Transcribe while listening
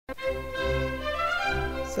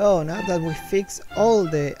So now that we fix all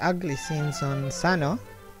the ugly scenes on Sano,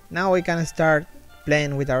 now we can start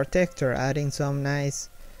playing with our texture, adding some nice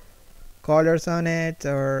colors on it.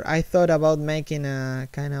 Or I thought about making a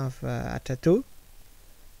kind of a tattoo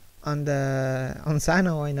on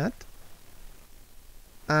Sano. Why not?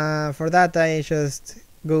 For that I just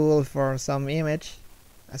googled for some image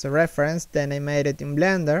as a reference, then I made it in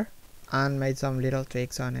Blender and made some little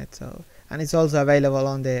tweaks on it. So, and it's also available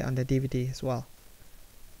on the DVD as well.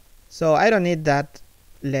 So I don't need that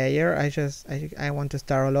layer. I want to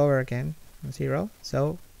start all over again from 0.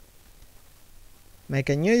 So make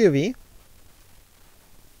a new UV,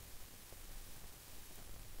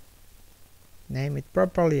 name it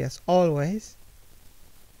properly as always,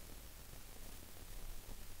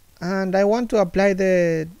 and I want to apply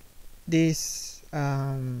this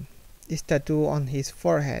tattoo on his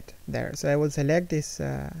forehead there. So I will select this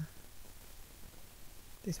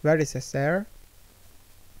vertices there,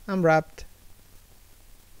 unwrapped,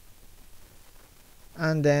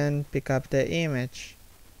 and then pick up the image.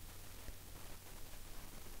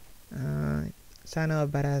 Sano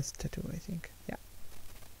Badass tattoo, I think. Yeah.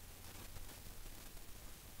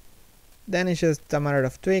 Then it's just a matter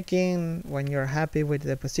of tweaking when you're happy with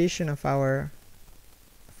the position of our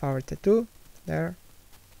tattoo there.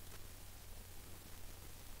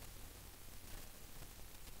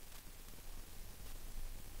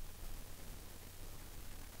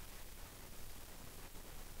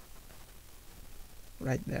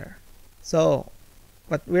 Right there. So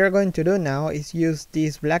what we are going to do now is use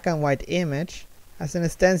this black and white image as an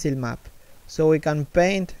stencil map, so we can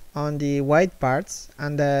paint on the white parts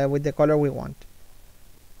and with the color we want.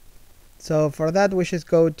 So for that we should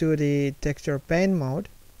go to the texture paint mode,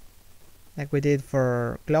 like we did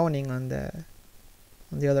for cloning on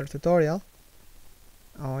the other tutorial.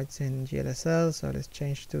 Oh, it's in GLSL, so let's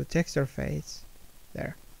change to texture phase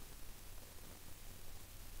there.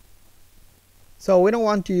 So we don't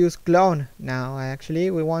want to use clone now, actually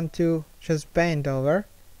we want to just paint over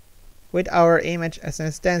with our image as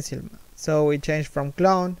an stencil. So we change from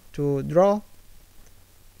clone to draw,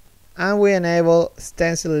 and we enable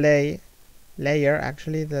stencil layer,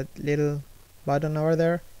 actually that little button over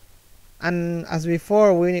there. And as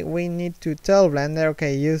before, we need to tell Blender,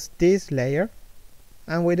 okay, use this layer,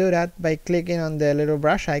 and we do that by clicking on the little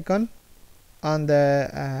brush icon on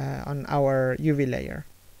our UV layer.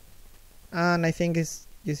 And I think it's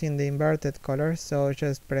using the inverted color, so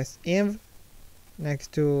just press Inv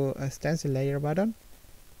next to a stencil layer button,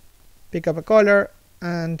 pick up a color,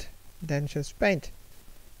 and then just paint.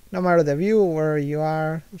 No matter the view where you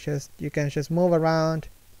are, you can just move around,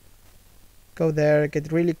 go there, get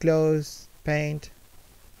really close, paint,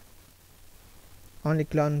 only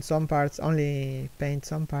clone some parts, only paint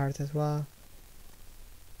some parts as well,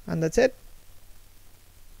 and that's it.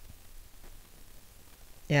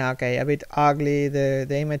 Yeah, okay, a bit ugly. The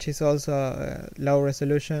image is also low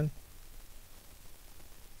resolution.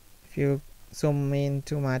 If you zoom in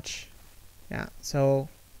too much, yeah. So,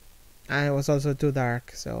 and it was also too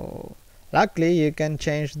dark. So, luckily you can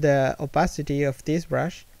change the opacity of this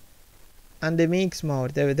brush and the mix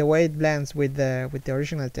mode, the way it blends with the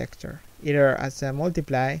original texture, either as a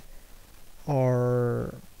multiply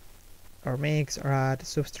or mix or add,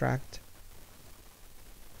 subtract.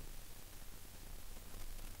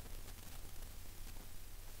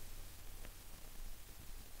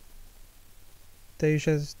 So you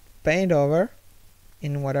just paint over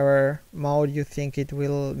in whatever mode you think it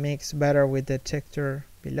will mix better with the texture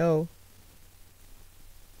below.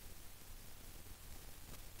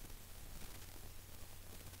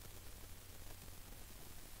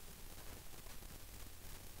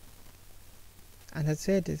 And that's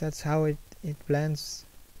it. That's how it blends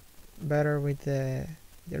better with the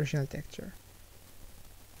original texture.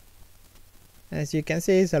 As you can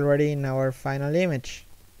see, it's already in our final image.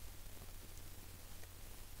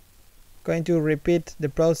 Going to repeat the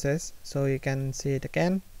process so you can see it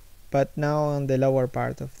again, but now on the lower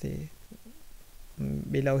part of the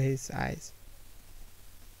below his eyes.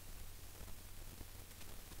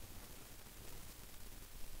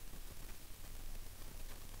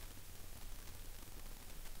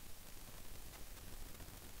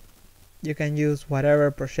 You can use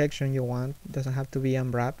whatever projection you want, it doesn't have to be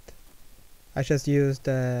unwrapped. I just used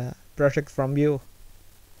the project from view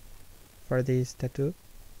for this tattoo.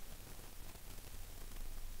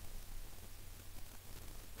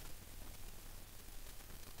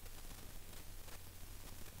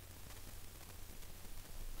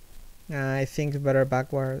 I think it's better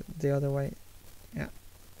backward the other way. Yeah.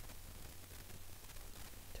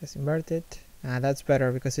 Just invert it. That's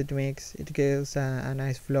better because it gives a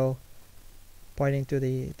nice flow pointing to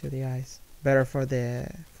the eyes. Better for the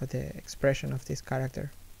expression of this character.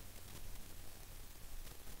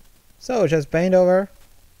 So just paint over,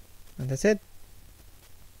 and that's it.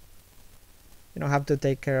 You don't have to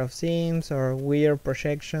take care of seams or weird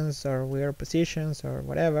projections or weird positions or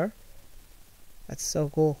whatever. That's so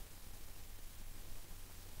cool.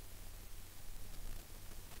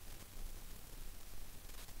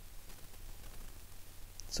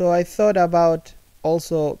 So I thought about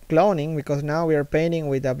also cloning, because now we are painting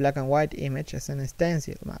with a black and white image as an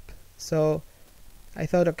stencil map. So I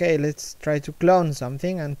thought, okay, let's try to clone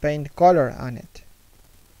something and paint color on it.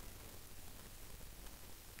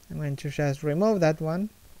 I'm going to just remove that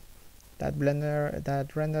one, that blender,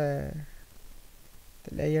 that render,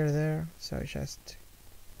 the layer there. So just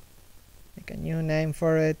make a new name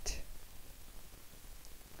for it,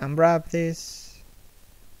 unwrap this,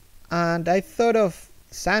 and I thought of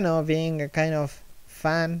Sano being a kind of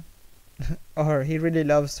fan or he really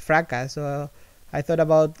loves Fracas, so I thought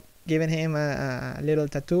about giving him a little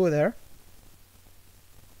tattoo there.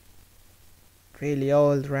 Really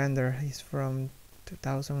old render, he's from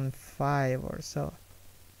 2005 or so.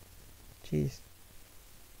 Jeez.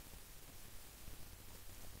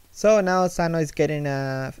 So now Sano is getting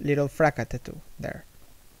a little Fracas tattoo there.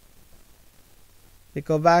 We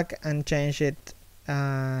go back and change it.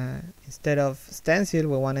 Instead of stencil,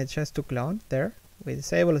 we wanted just to clone there. We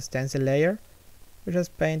disable the stencil layer. We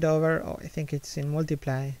just paint over. Oh, I think it's in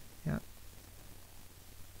multiply. Yeah.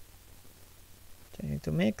 Change it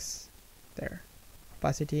to mix. There.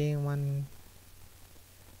 Opacity 1.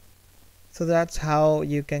 So that's how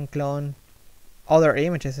you can clone other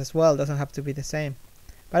images as well. Doesn't have to be the same.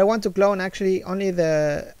 But I want to clone actually only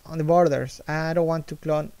on the borders. I don't want to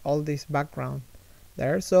clone all this background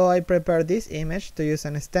there. So I prepared this image to use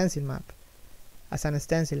an stencil map. As an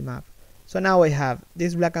stencil map. So now we have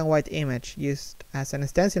this black and white image used as an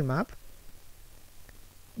stencil map.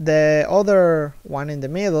 The other one in the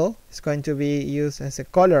middle is going to be used as a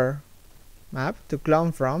color map to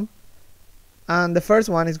clone from. And the first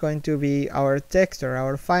one is going to be our texture,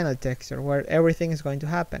 our final texture, where everything is going to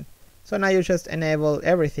happen. So now you just enable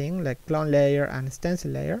everything, like clone layer and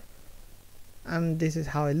stencil layer. And this is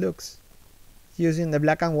how it looks. Using the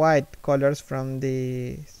black and white colors from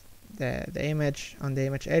the image on the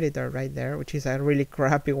image editor right there, which is a really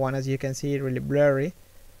crappy one, as you can see, really blurry.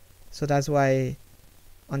 So that's why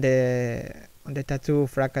on the tattoo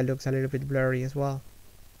Fracas looks a little bit blurry as well.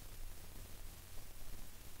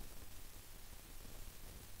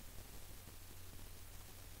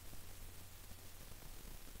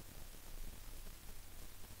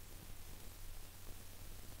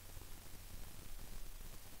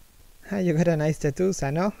 You got a nice tattoo,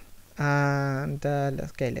 Sano. And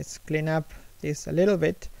okay, let's clean up this a little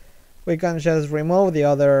bit. We can just remove the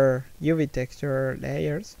other UV texture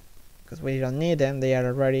layers because we don't need them. They are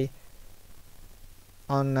already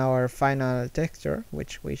on our final texture,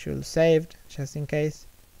 which we should save just in case.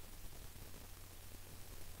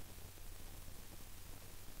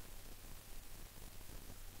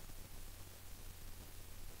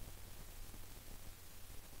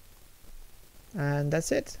 And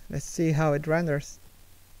that's it. Let's see how it renders.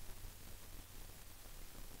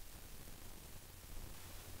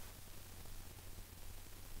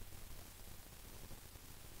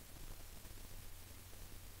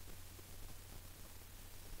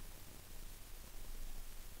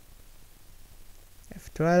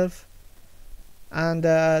 F12. And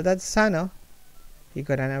that's Sano. He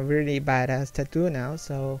got a really badass tattoo now,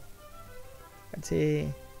 so let's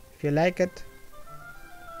see if you like it.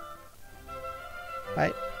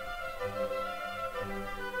 Bye.